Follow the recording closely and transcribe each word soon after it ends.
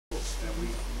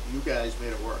you guys made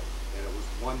it work, and it was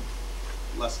one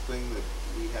less thing that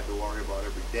we had to worry about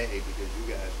every day because you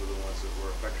guys were the ones that were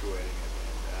effectuating it.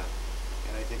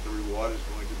 And I think the reward is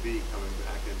going to be coming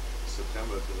back in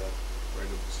September to that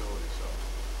brand new facility. So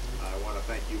I want to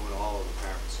thank you and all of the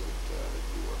parents that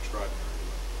you were extraordinary in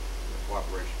the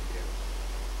cooperation you gave us.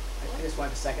 I just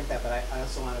wanted to second that, but I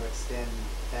also want to extend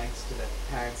thanks to the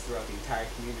parents throughout the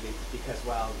entire community, because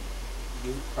while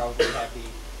you probably had the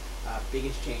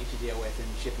biggest change to deal with in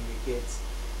shipping your kids,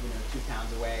 2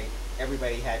 towns away,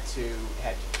 everybody had to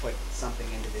put something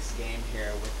into this game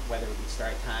here, with whether it be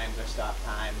start times or stop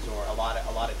times or a lot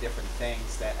of different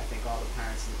things that I think all the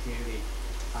parents in the community,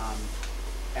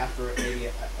 after maybe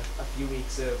a few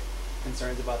weeks of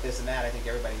concerns about this and that, I think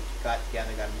everybody got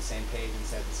together, got on the same page, and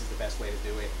said this is the best way to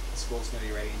do it. The school's going to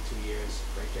be ready in 2 years,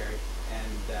 right, Jerry?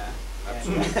 And I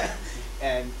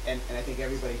think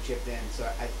everybody chipped in. So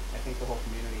I think the whole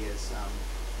community has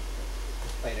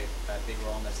played a big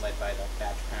role in this, led by the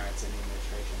batch parents and the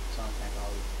administration. So I want to thank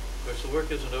all of you. Of course, the work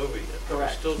isn't over yet.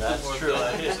 Correct. There's still That's 2 more true.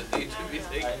 times that need to be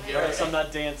taken care of. I'm not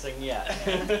dancing yet.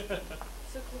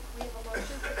 So could we have a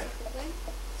motion for something?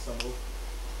 So move.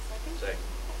 Second? Second.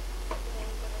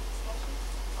 Any further discussion?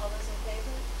 All those in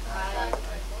favor? Aye.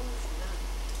 Opposed? None.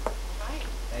 All right.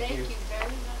 Thank you.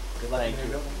 very much. Good luck in Thank your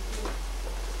you. building.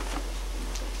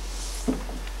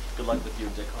 Good luck with your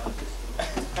Dick Hodges.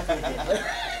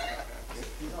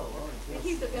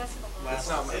 He's the best of them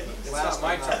all. It's not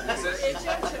my turn, is it? It's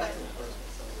your turn.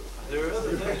 There are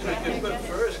other things we can put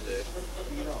first, Dick.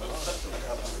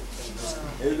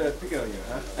 Maybe that pick on you,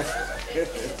 huh? They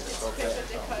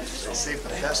Save the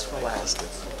best for last.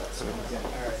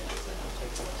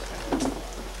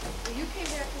 Well, you came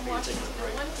back from Washington in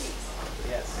one piece.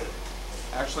 Yes.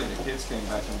 Actually, the kids came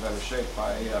back in better shape.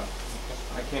 I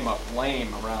came up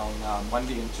lame around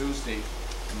Monday and Tuesday,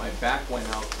 and my back went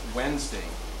out Wednesday.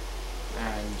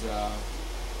 And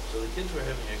So the kids were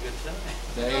having a good time.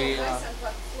 they No, my son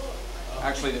got the floor.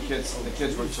 actually the kids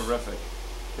were terrific.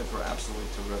 Kids were absolutely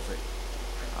terrific.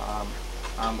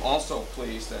 I'm also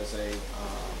pleased as it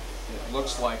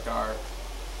looks like our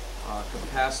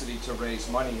capacity to raise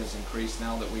money has increased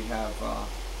now that we have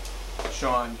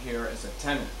Sean here as a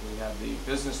tenant. We have the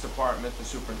business department, the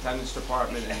superintendent's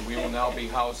department, and we will now be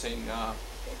housing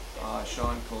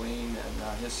Sean Colleen and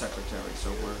his secretary. So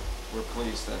we're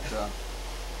pleased that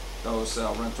those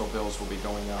rental bills will be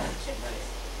going out.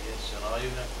 Yes, and all you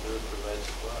have to do is provide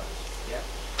supplies. Yep.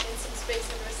 And some space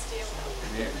in our stairwell.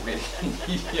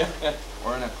 Yeah,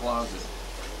 or in a closet.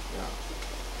 Yeah.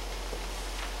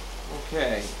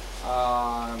 Okay.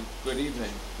 Good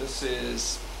evening.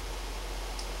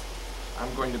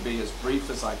 I'm going to be as brief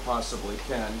as I possibly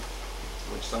can,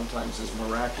 which sometimes is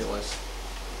miraculous.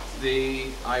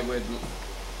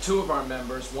 Two of our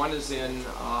members, one is in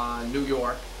New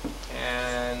York,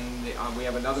 and we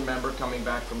have another member coming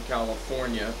back from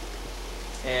California.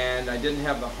 And I didn't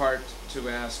have the heart to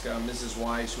ask Mrs.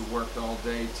 Wise, who worked all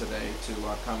day today, to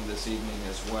come this evening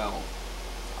as well.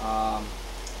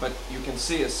 But you can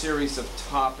see a series of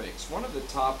topics. One of the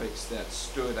topics that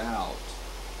stood out,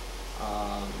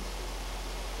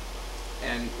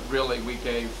 and really we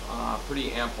gave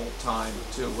pretty ample time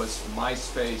to, was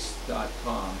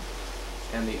MySpace.com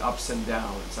and the ups and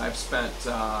downs. I've spent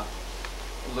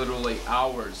literally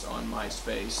hours on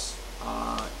MySpace.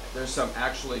 There's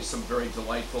actually some very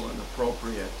delightful and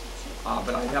appropriate,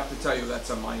 but I have to tell you that's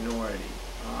a minority.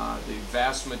 The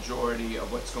vast majority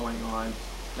of what's going on,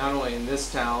 not only in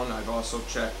this town, I've also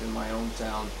checked in my own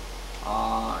town,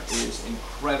 is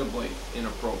incredibly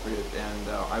inappropriate, and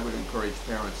I would encourage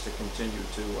parents to continue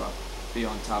to be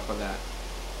on top of that.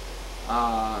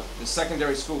 The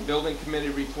secondary school building committee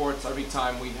reports. Every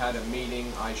time we had a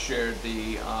meeting, I shared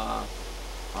the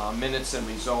minutes and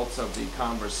results of the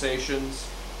conversations.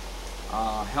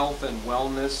 Health and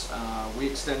wellness, we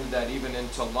extended that even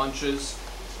into lunches.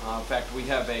 In fact, we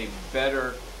have a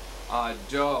better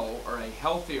dough, or a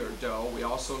healthier dough. We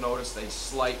also noticed a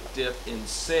slight dip in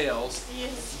sales.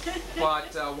 Yes.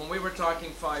 But when we were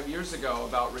talking 5 years ago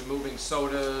about removing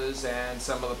sodas and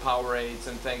some of the Powerades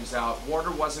and things out,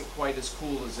 water wasn't quite as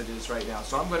cool as it is right now.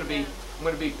 So I'm going to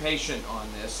be patient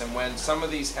on this. And when some of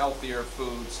these healthier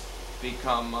foods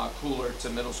become cooler to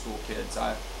middle school kids,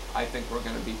 I think we're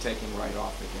going to be taking right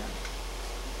off again.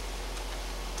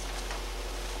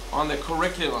 On the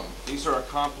curriculum, these are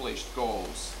accomplished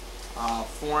goals.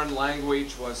 Foreign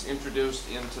language was introduced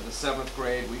into the 7th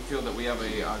grade. We feel that we have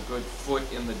a good foot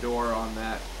in the door on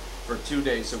that for 2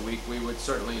 days a week. We would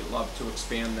certainly love to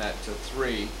expand that to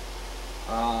 3.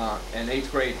 An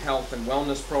 8th grade health and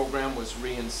wellness program was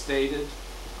reinstated.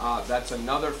 That's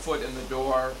another foot in the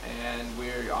door, and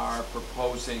we are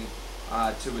proposing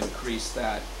to increase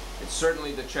that. It's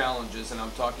certainly the challenges, and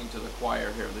I'm talking to the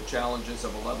choir here, the challenges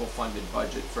of a level funded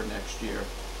budget for next year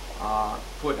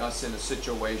put us in a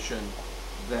situation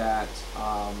that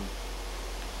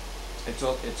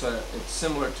it's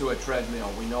similar to a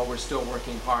treadmill. We know we're still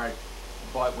working hard,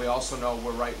 but we also know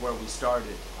we're right where we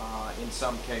started in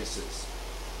some cases.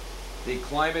 The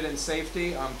climate and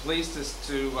safety, I'm pleased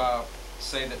to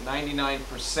say that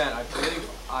 99%, I believe,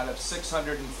 out of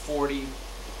 640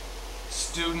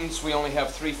 students, we only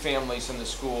have 3 families in the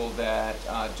school that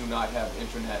do not have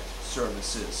internet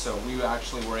services. So we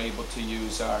actually were able to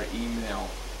use our email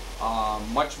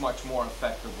much more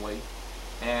effectively.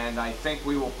 And I think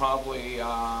we will probably,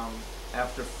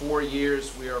 after 4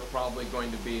 years, we are probably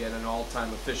going to be at an all-time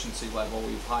efficiency level.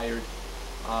 We've hired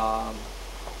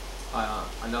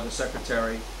another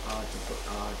secretary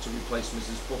to replace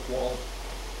Mrs. Bookwald.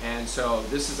 And so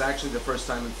this is actually the first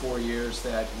time in 4 years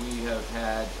that we have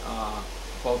had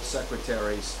both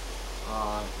secretaries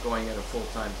going at a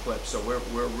full-time clip. So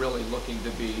we're really looking to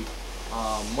be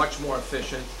much more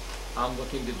efficient. I'm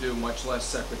looking to do much less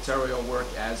secretarial work,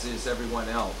 as is everyone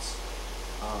else.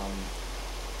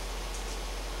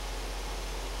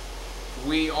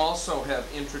 We also have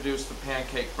introduced the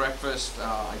pancake breakfast.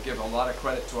 I give a lot of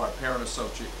credit to our parent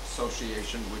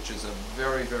association, which is a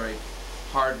very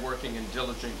hard-working and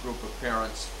diligent group of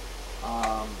parents.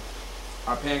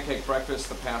 Our pancake breakfast,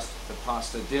 the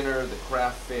pasta dinner, the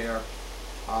craft fair,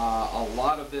 a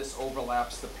lot of this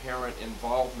overlaps the parent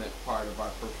involvement part of our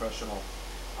professional,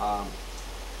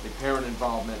 the parent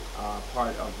involvement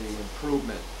part of the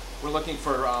improvement. We're looking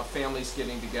for families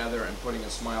getting together and putting a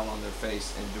smile on their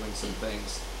face and doing some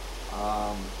things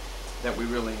that we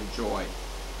really enjoy.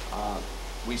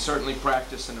 We certainly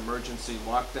practiced an emergency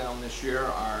lockdown this year.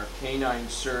 Our canine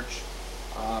search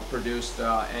produced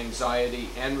anxiety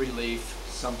and relief,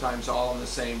 sometimes all in the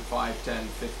same 5, 10,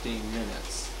 15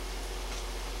 minutes.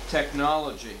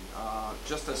 Technology,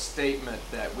 just a statement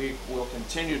that we will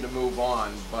continue to move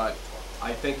on, but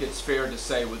I think it's fair to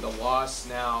say with the loss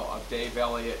now of Dave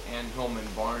Elliott and Hillman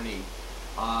Barney,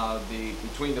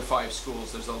 between the 5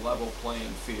 schools, there's a level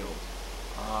playing field.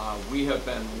 We have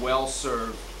been well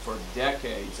served for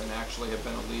decades and actually have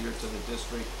been a leader to the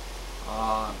district,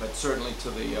 but certainly to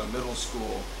the middle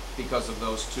school because of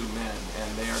those 2 men,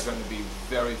 and they are going to be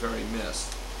very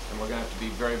missed. And we're going to have to be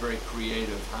very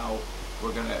creative how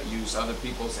we're going to use other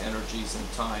people's energies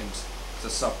and times to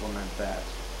supplement that.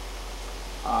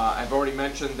 I've already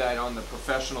mentioned that on the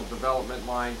professional development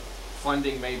line,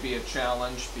 funding may be a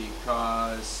challenge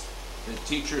because the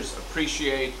teachers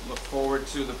look forward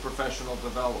to the professional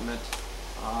development,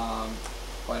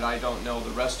 but I don't know, the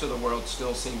rest of the world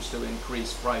still seems to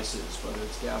increase prices, whether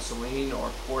it's gasoline or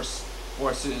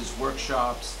courses,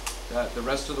 workshops, that the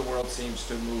rest of the world seems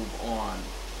to move on.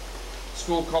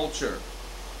 School culture,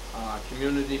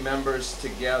 community members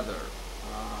together.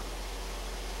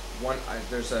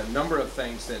 There's a number of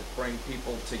things that bring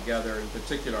people together, in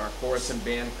particular our chorus and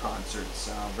band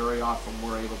concerts. Very often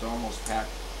we're able to almost pack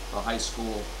the high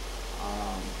school.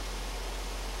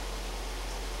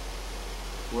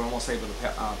 We're almost able to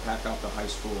pack out the high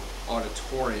school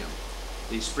auditorium.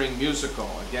 The spring musical,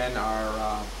 again,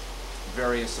 our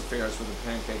various affairs with the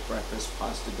pancake breakfast,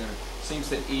 pasta dinner. Seems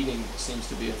that eating seems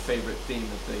to be a favorite theme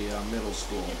at the middle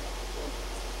school.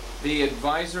 The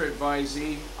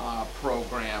advisor-advisee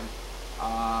program,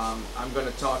 I'm going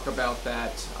to talk about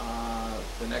that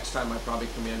the next time I probably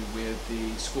come in with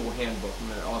the school handbook. I'm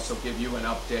going to also give you an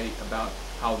update about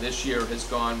how this year has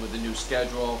gone with the new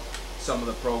schedule, some of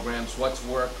the programs, what's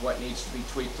worked, what needs to be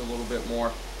tweaked a little bit more.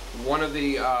 One of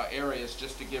the areas,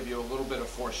 just to give you a little bit of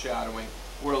foreshadowing,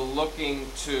 we're looking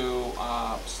to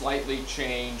slightly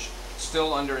change,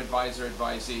 still under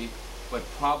advisor-advisee, but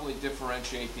probably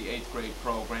differentiate the 8th grade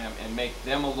program and make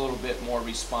them a little bit more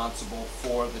responsible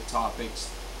for the topics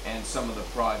and some of the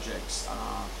projects.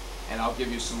 And I'll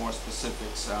give you some more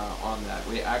specifics on that.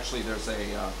 There's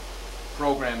a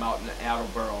program out in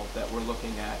Attleboro that we're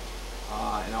looking at,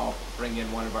 and I'll bring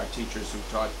in one of our teachers who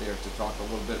taught there to talk a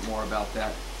little bit more about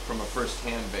that from a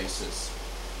first-hand basis.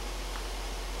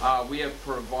 We have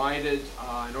provided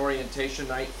an orientation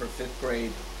night for 5th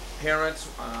grade parents,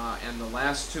 and the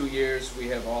last 2 years we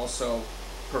have also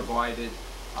provided,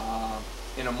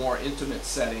 in a more intimate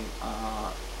setting,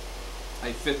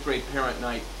 a 5th grade parent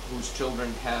night whose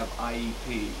children have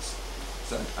IEPs.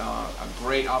 It's a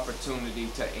great opportunity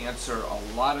to answer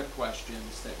a lot of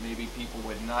questions that maybe people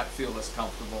would not feel as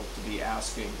comfortable to be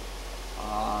asking.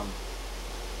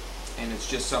 And it's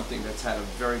just something that's had a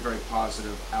very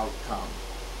positive outcome.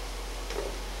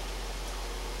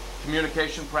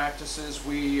 Communication practices,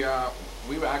 we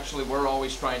we're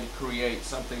always trying to create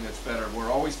something that's better.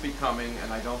 We're always becoming,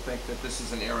 and I don't think that this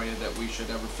is an area that we should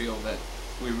ever feel that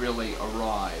we really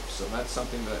arrive. So that's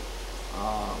something that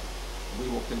we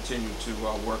will continue to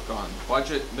work on.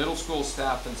 Budget, middle school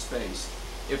staff and space.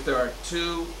 If there are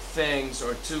two things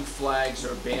or two flags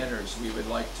or banners we would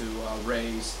like to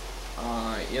raise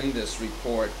in this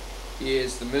report,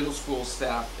 is the middle school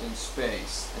staff and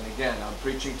space. And again, I'm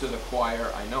preaching to the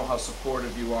choir. I know how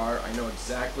supportive you are. I know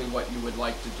exactly what you would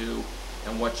like to do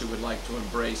and what you would like to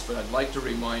embrace, but I'd like to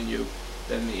remind you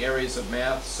that in the areas of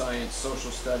math, science, social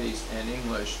studies, and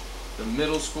English, the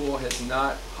middle school has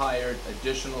not hired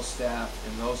additional staff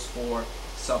in those four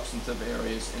substantive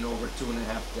areas in over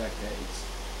 2.5 decades.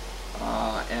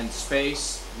 And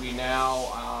space, we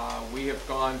have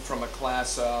gone from a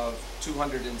class of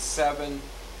 207,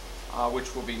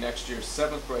 which will be next year's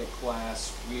 7th grade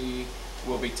class. We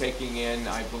will be taking in,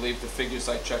 I believe the figures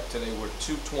I checked today were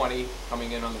 220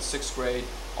 coming in on the 6th grade,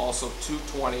 also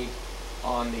 220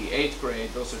 on the 8th grade.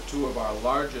 Those are two of our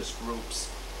largest groups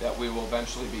that we will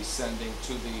eventually be sending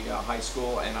to the high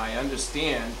school. And I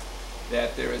understand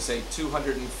that there is a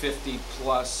 250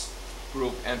 plus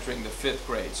group entering the 5th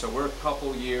grade. So we're a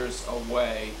couple years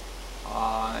away,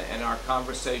 and our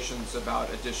conversations about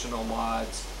additional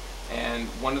mods. And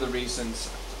one of the reasons,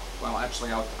 well,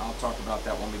 actually I'll talk about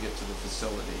that when we get to the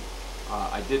facility.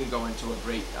 I didn't go into a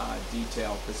great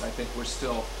detail because I think we're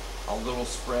still a little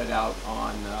spread out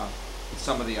on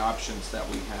some of the options that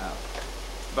we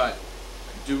have. But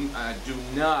do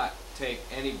not take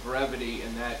any brevity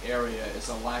in that area as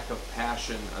a lack of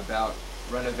passion about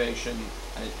renovation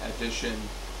addition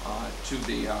to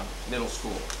the middle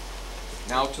school.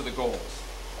 Now to the goals.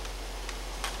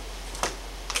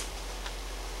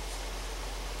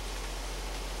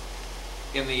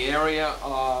 In the area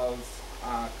of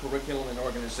curriculum and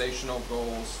organizational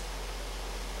goals,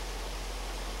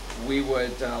 we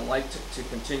would like to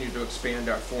continue to expand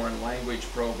our foreign language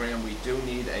program. We do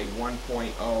need a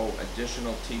 1.0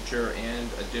 additional teacher and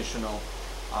additional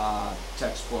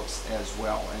textbooks as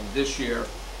well. And this year,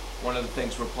 one of the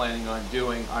things we're planning on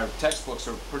doing, our textbooks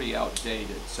are pretty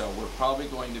outdated, so we're probably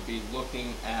going to be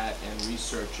looking at and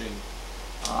researching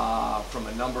from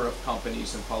a number of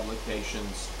companies and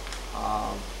publications.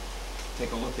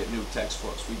 Take a look at new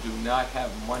textbooks. We do not have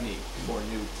money for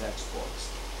new textbooks,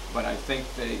 but I think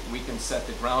that we can set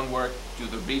the groundwork, do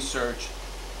the research,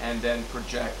 and then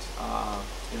project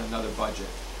in another budget.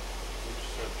 Which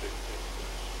subject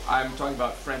textbooks? I'm talking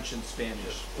about French and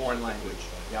Spanish, foreign language.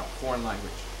 Yeah, foreign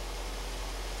language.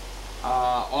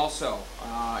 Also,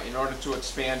 in order to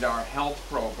expand our health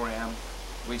program,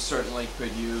 we certainly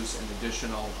could use an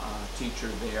additional teacher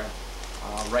there.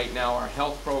 Right now our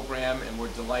health program, and we're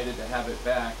delighted to have it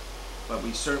back, but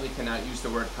we certainly cannot use the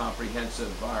word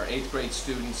comprehensive. Our 8th grade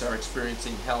students are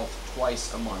experiencing health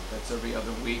twice a month. That's every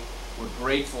other week. We're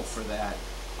grateful for that,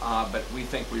 but we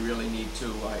think we really need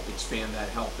to expand that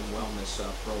health and wellness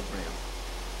program.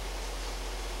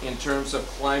 In terms of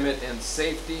climate and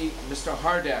safety, Mr.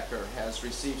 Hardacker has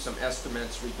received some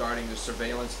estimates regarding the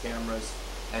surveillance cameras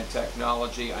and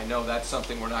technology. I know that's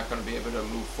something we're not going to be able to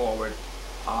move forward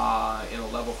in a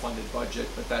level funded budget,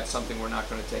 but that's something we're not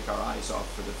going to take our eyes off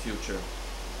for the future.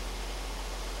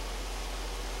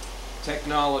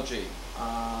 Technology.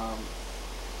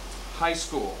 High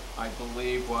school, I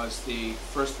believe, was the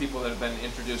first people that have been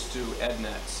introduced to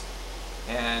EdNets.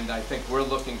 And I think we're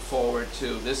looking forward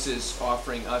to, this is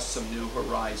offering us some new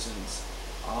horizons.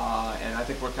 And I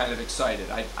think we're kind of excited.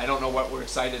 I don't know what we're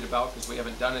excited about because we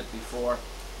haven't done it before,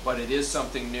 but it is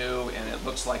something new and it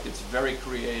looks like it's very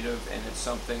creative and it's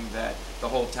something that the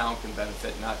whole town can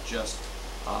benefit, not just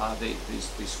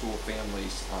the school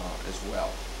families as well.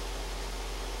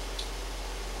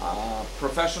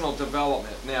 Professional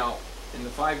development. Now, in the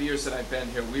 5 years that I've been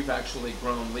here, we've actually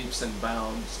grown leaps and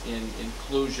bounds in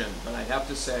inclusion, but I have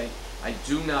to say, I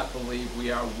do not believe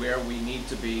we are where we need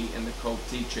to be in the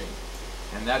co-teaching.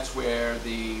 And that's where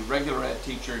the regular ed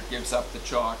teacher gives up the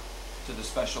chalk to the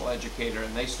special educator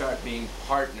and they start being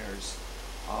partners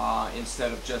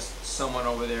instead of just someone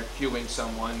over there cueing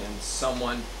someone and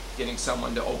someone getting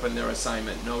someone to open their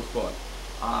assignment notebook.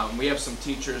 We have some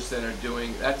teachers that are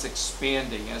doing, that's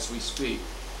expanding as we speak,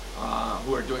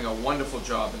 who are doing a wonderful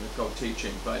job in the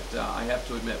co-teaching, but I have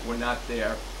to admit we're not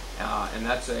there, and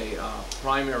that's a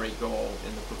primary goal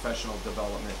in the professional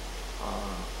development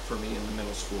for me in the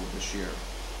middle school this year.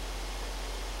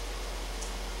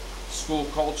 School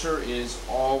culture is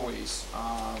always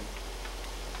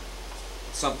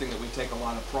something that we take a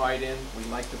lot of pride in. We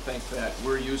like to think that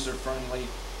we're user-friendly,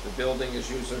 the building is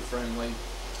user-friendly.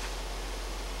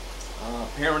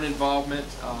 Parent involvement,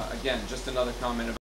 again, just another comment about